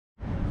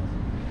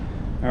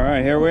All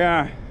right, here we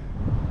are,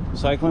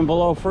 cycling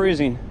below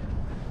freezing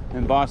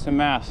in Boston,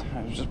 Mass.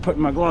 I was just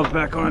putting my gloves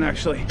back on,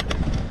 actually.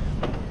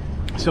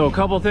 So a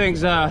couple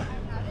things that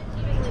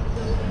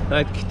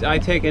I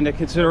take into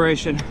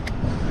consideration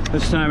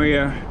this time of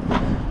year.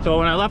 So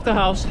when I left the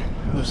house,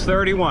 it was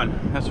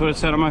 31. That's what it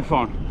said on my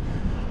phone.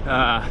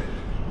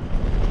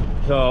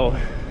 So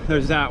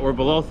there's that. We're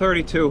below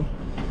 32.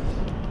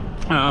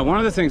 One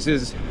of the things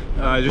is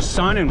just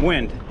sun and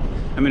wind.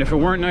 I mean, if it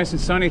weren't nice and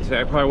sunny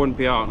today, I probably wouldn't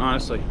be out,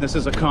 honestly. This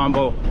is a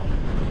combo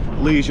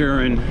leisure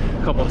and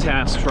a couple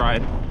tasks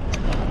ride.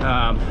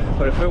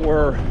 But if there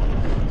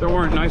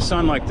weren't nice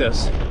sun like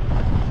this,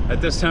 at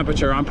this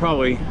temperature, I'm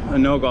probably a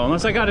no-go,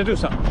 unless I got to do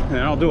something, and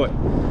I'll do it.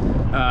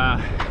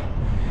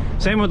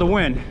 Same with the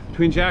wind.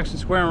 Between Jackson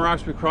Square and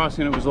Roxbury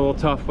Crossing, it was a little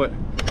tough, but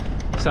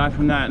aside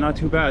from that, not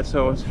too bad.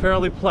 So it's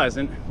fairly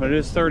pleasant, but it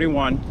is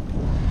 31.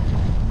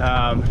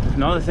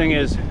 Another thing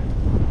is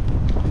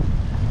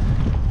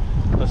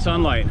the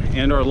sunlight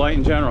and or light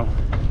in general.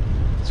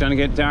 It's gonna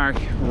get dark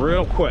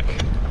real quick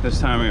this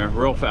time of year,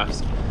 real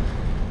fast.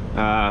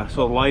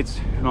 So the lights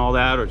and all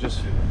that, or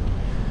just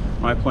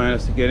my plan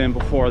is to get in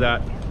before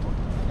that.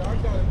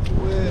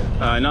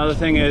 Another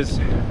thing is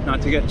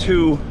not to get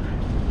too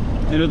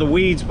into the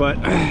weeds, but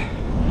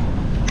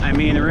I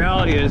mean, the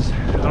reality is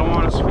I don't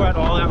want to sweat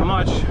all that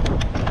much,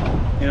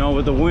 you know,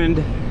 with the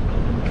wind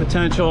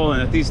potential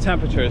and at these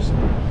temperatures.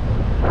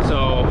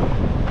 So,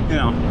 you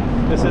know,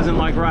 this isn't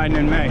like riding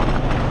in May.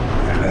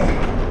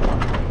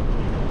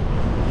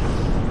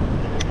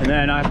 And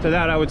then after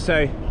that, I would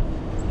say,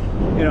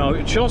 you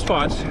know, chill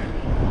spots,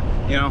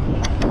 you know,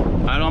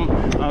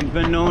 I've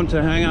been known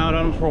to hang out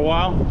on them for a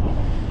while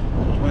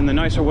in the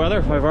nicer weather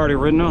if I've already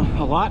ridden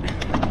a lot,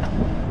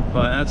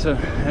 but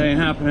that ain't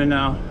happening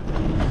now.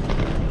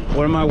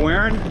 What am I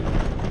wearing?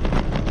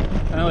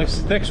 I like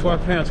thick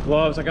sweatpants,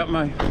 gloves. I got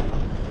my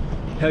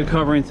head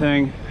covering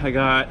thing. I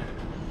got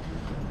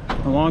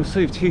a long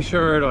sleeve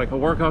t-shirt, like a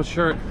workout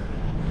shirt,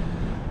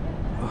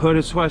 a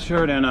hooded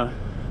sweatshirt, and a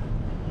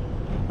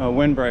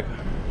windbreaker.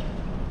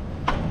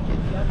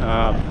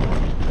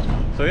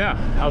 So yeah,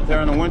 out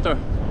there in the winter,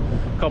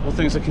 a couple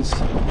things to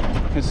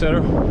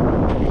consider.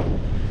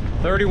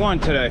 31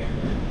 today.